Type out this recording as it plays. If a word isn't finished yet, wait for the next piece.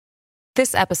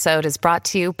This episode is brought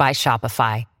to you by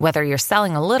Shopify. Whether you're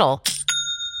selling a little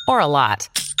or a lot,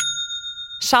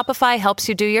 Shopify helps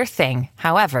you do your thing,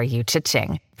 however you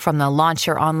cha-ching. From the launch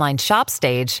your online shop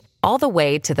stage, all the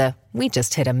way to the we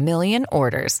just hit 1 million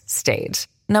orders stage.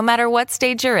 No matter what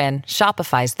stage you're in,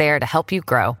 Shopify's there to help you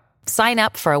grow. Sign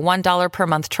up for a $1 per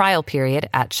month trial period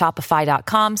at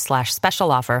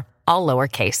shopify.com/special offer, all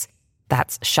lowercase.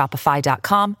 That's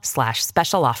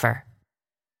shopify.com/special offer.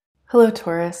 Hello,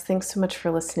 Taurus. Thanks so much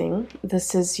for listening.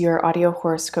 This is your audio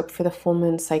horoscope for the full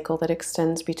moon cycle that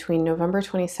extends between November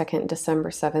 22nd and December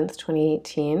 7th,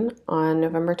 2018. On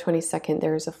November 22nd,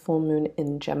 there is a full moon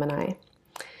in Gemini.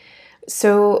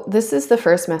 So this is the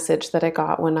first message that I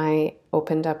got when I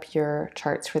opened up your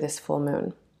charts for this full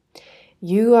moon.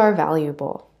 You are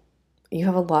valuable. You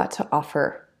have a lot to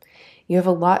offer. You have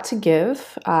a lot to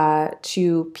give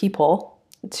to people,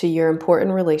 to your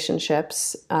important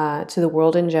relationships, to the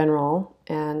world in general,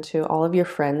 and to all of your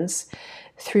friends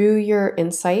through your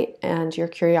insight and your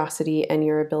curiosity and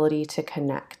your ability to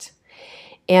connect.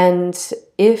 And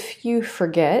if you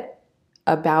forget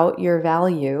about your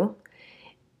value,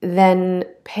 then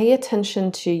pay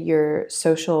attention to your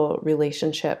social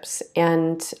relationships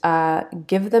and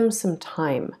give them some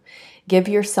time. Give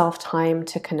yourself time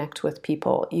to connect with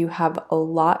people. You have a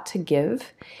lot to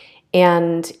give.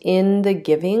 And in the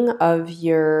giving of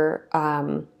your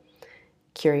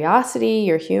curiosity,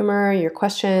 your humor, your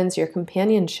questions, your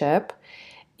companionship,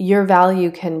 your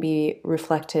value can be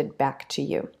reflected back to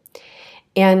you.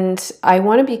 And I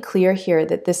want to be clear here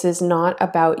that this is not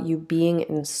about you being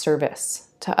in service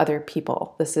to other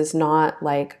people. This is not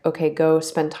like, okay, go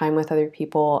spend time with other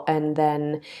people and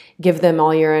then give them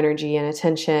all your energy and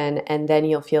attention, and then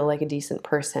you'll feel like a decent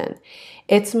person.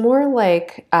 It's more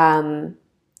like,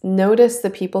 notice the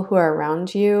people who are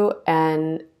around you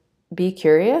and be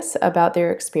curious about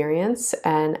their experience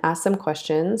and ask them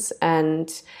questions,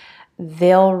 and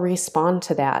they'll respond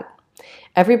to that.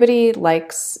 Everybody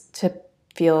likes to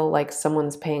feel like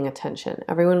someone's paying attention.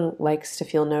 Everyone likes to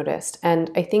feel noticed.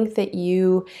 And I think that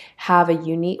you have a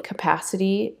unique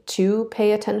capacity to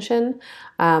pay attention.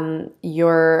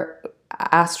 Your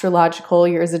astrological,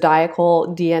 your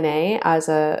zodiacal DNA as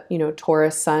a,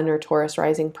 Taurus sun or Taurus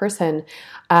rising person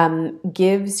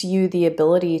gives you the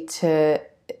ability to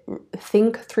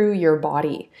think through your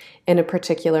body in a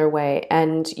particular way.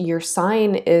 And your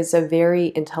sign is a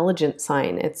very intelligent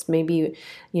sign. It's maybe,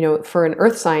 for an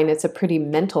earth sign, it's a pretty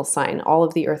mental sign. All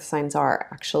of the earth signs are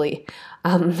actually.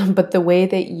 But the way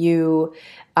that you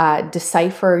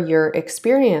decipher your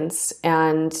experience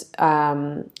and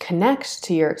connect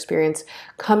to your experience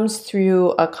comes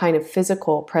through a kind of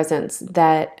physical presence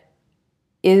that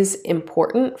is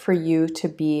important for you to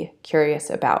be curious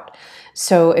about.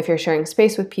 So if you're sharing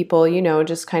space with people,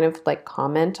 just kind of like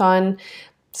comment on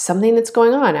something that's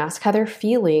going on, ask how they're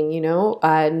feeling,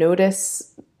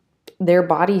 notice their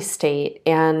body state,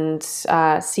 and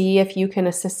see if you can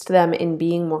assist them in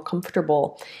being more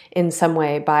comfortable in some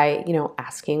way by,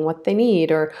 asking what they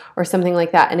need or something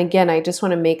like that. And again, I just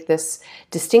want to make this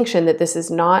distinction that this is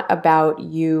not about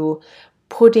you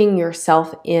putting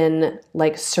yourself in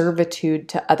like servitude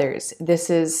to others. This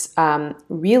is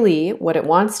really what it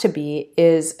wants to be,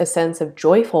 is a sense of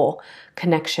joyful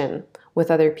connection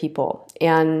with other people.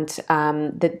 And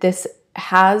that this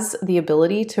has the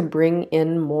ability to bring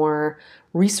in more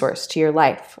resource to your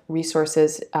life,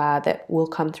 resources that will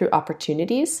come through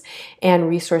opportunities, and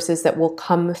resources that will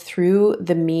come through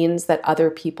the means that other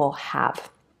people have.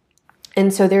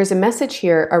 And so there's a message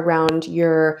here around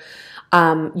your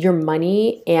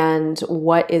money and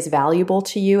what is valuable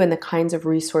to you and the kinds of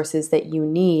resources that you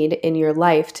need in your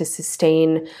life to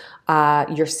sustain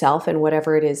yourself and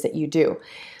whatever it is that you do.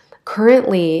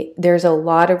 Currently, there's a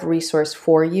lot of resource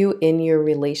for you in your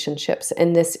relationships,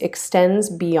 and this extends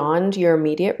beyond your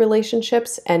immediate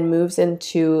relationships and moves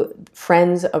into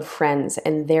friends of friends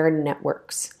and their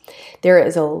networks. There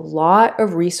is a lot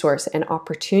of resource and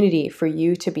opportunity for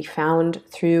you to be found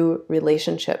through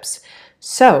relationships.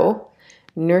 So,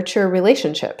 nurture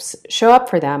relationships, show up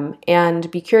for them, and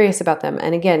be curious about them.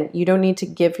 And again, you don't need to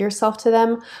give yourself to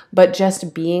them, but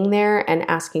just being there and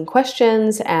asking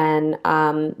questions and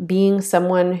being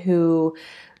someone who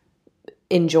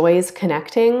enjoys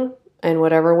connecting in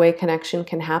whatever way connection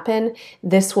can happen,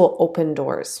 this will open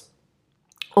doors.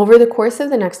 Over the course of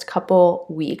the next couple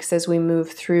weeks, as we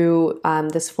move through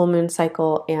this full moon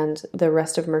cycle and the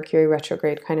rest of Mercury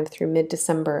retrograde, kind of through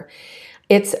mid-December,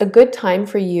 it's a good time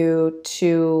for you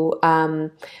to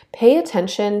pay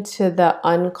attention to the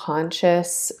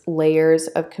unconscious layers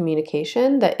of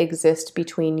communication that exist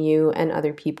between you and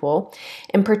other people,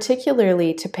 and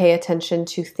particularly to pay attention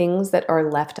to things that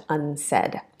are left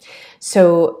unsaid.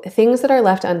 So things that are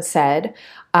left unsaid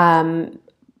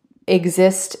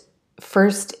exist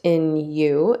first in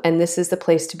you, and this is the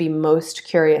place to be most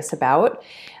curious about.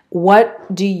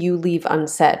 What do you leave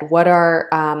unsaid? What are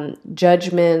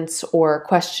judgments or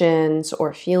questions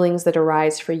or feelings that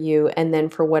arise for you? And then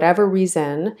for whatever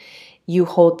reason, you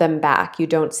hold them back. You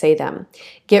don't say them.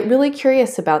 Get really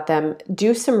curious about them.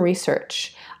 Do some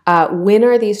research. When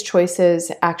are these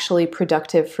choices actually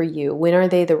productive for you? When are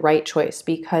they the right choice?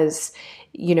 Because,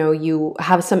 you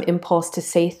have some impulse to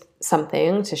say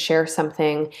something, to share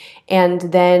something, and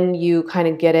then you kind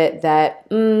of get it that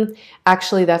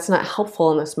actually that's not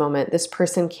helpful in this moment. This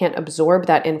person can't absorb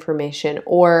that information,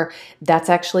 or that's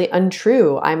actually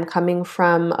untrue. I'm coming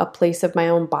from a place of my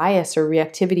own bias or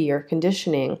reactivity or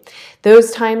conditioning.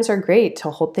 Those times are great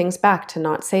to hold things back, to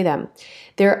not say them.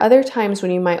 There are other times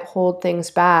when you might hold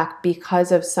things back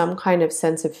because of some kind of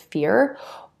sense of fear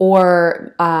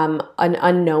or an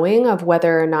unknowing of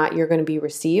whether or not you're going to be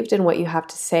received in what you have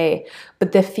to say.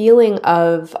 But the feeling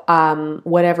of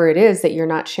whatever it is that you're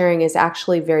not sharing is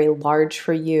actually very large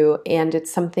for you, and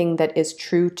it's something that is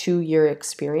true to your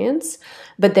experience,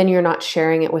 but then you're not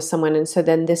sharing it with someone, and so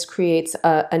then this creates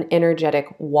an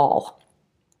energetic wall.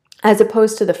 As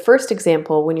opposed to the first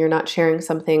example, when you're not sharing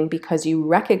something because you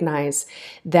recognize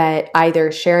that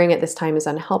either sharing at this time is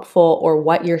unhelpful or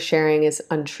what you're sharing is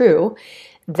untrue,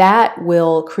 that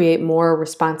will create more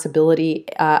responsibility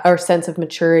or sense of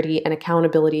maturity and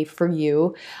accountability for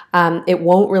you. It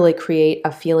won't really create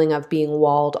a feeling of being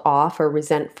walled off or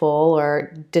resentful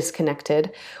or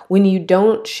disconnected. When you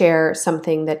don't share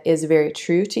something that is very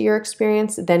true to your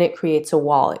experience, then it creates a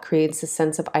wall. It creates a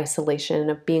sense of isolation,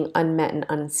 of being unmet and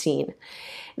unseen.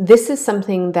 This is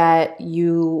something that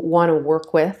you want to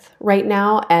work with right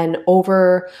now, and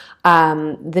over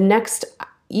the next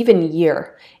even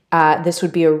year. This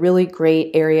would be a really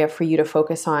great area for you to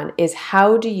focus on, is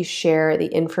how do you share the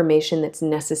information that's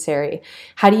necessary?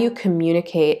 How do you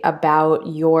communicate about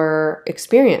your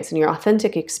experience and your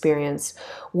authentic experience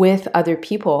with other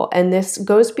people? And this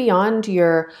goes beyond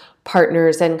your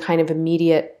partners and kind of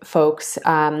immediate folks,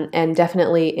 and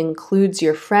definitely includes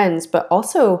your friends, but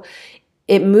also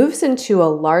it moves into a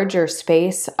larger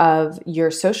space of your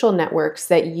social networks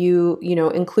that you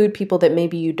include people that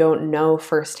maybe you don't know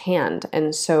firsthand.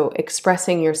 And so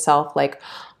expressing yourself like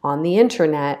on the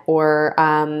internet or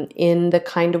in the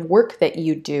kind of work that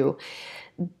you do,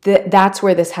 that's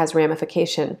where this has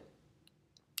ramification.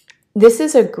 This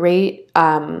is a great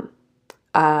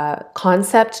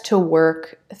concept to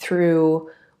work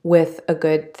through with a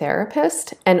good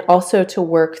therapist, and also to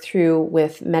work through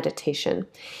with meditation.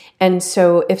 And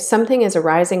so if something is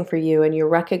arising for you and you're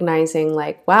recognizing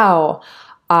like, wow,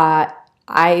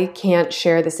 I can't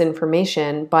share this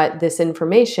information, but this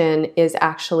information is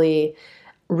actually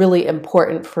really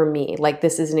important for me. Like,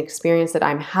 this is an experience that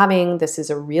I'm having. This is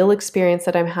a real experience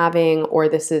that I'm having, or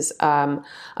this is an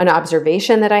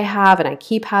observation that I have and I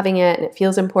keep having it and it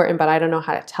feels important, but I don't know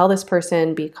how to tell this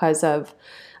person because of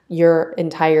your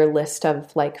entire list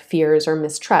of like fears or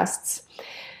mistrusts.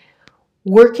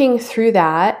 Working through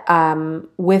that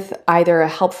with either a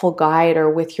helpful guide or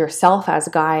with yourself as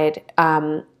guide,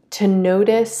 to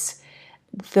notice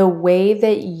the way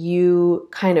that you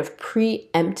kind of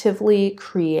preemptively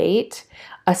create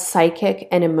a psychic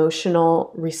and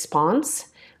emotional response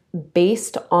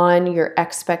based on your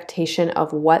expectation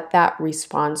of what that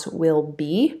response will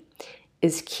be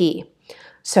is key.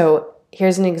 So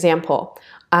here's an example.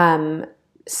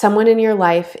 Someone in your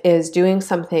life is doing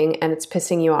something and it's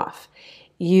pissing you off.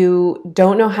 You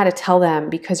don't know how to tell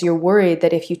them because you're worried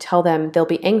that if you tell them, they'll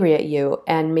be angry at you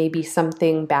and maybe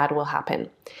something bad will happen.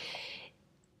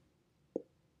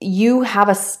 You have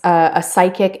a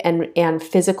psychic and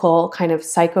physical kind of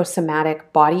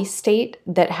psychosomatic body state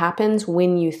that happens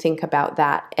when you think about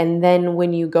that. And then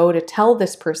when you go to tell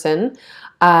this person,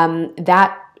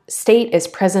 that state is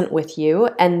present with you,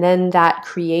 and then that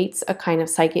creates a kind of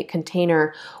psychic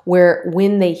container where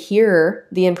when they hear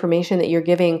the information that you're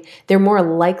giving, they're more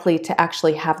likely to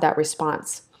actually have that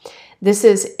response. This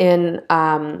is in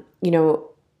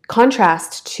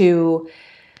contrast to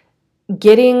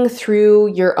getting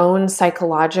through your own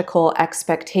psychological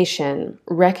expectation,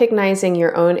 recognizing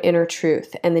your own inner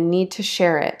truth and the need to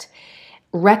share it,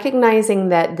 recognizing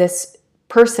that this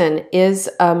person is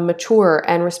a mature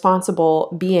and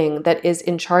responsible being that is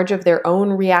in charge of their own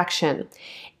reaction,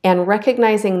 and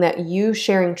recognizing that you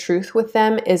sharing truth with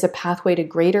them is a pathway to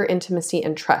greater intimacy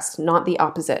and trust, not the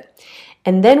opposite.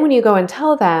 And then when you go and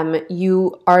tell them,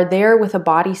 you are there with a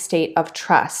body state of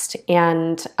trust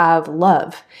and of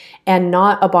love, and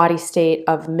not a body state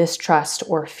of mistrust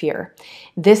or fear.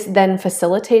 This then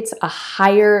facilitates a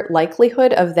higher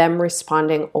likelihood of them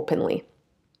responding openly.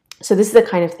 So this is the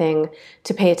kind of thing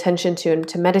to pay attention to and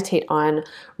to meditate on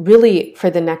really for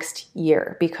the next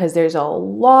year, because there's a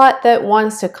lot that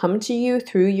wants to come to you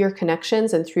through your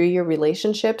connections and through your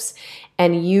relationships,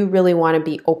 and you really want to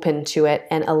be open to it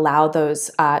and allow those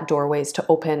doorways to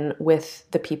open with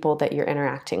the people that you're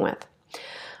interacting with.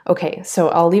 Okay, so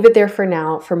I'll leave it there for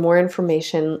now. For more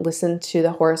information, listen to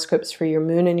the horoscopes for your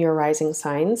moon and your rising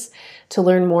signs. To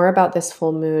learn more about this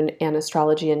full moon and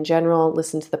astrology in general,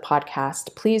 listen to the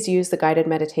podcast. Please use the guided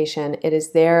meditation. It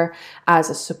is there as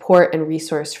a support and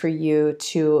resource for you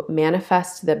to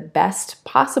manifest the best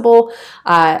possible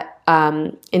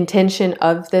intention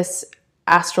of this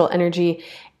astral energy.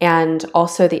 And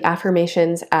also the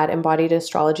affirmations at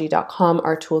embodiedastrology.com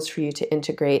are tools for you to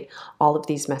integrate all of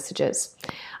these messages.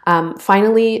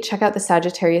 Finally, check out the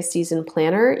Sagittarius Season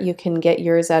Planner. You can get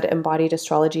yours at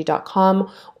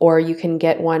embodiedastrology.com, or you can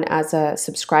get one as a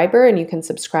subscriber, and you can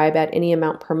subscribe at any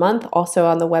amount per month, also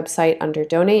on the website under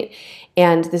Donate.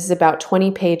 And this is about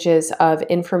 20 pages of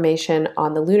information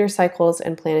on the lunar cycles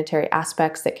and planetary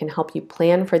aspects that can help you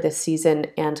plan for this season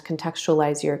and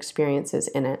contextualize your experiences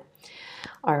in it.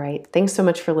 All right. Thanks so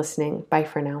much for listening. Bye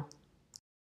for now.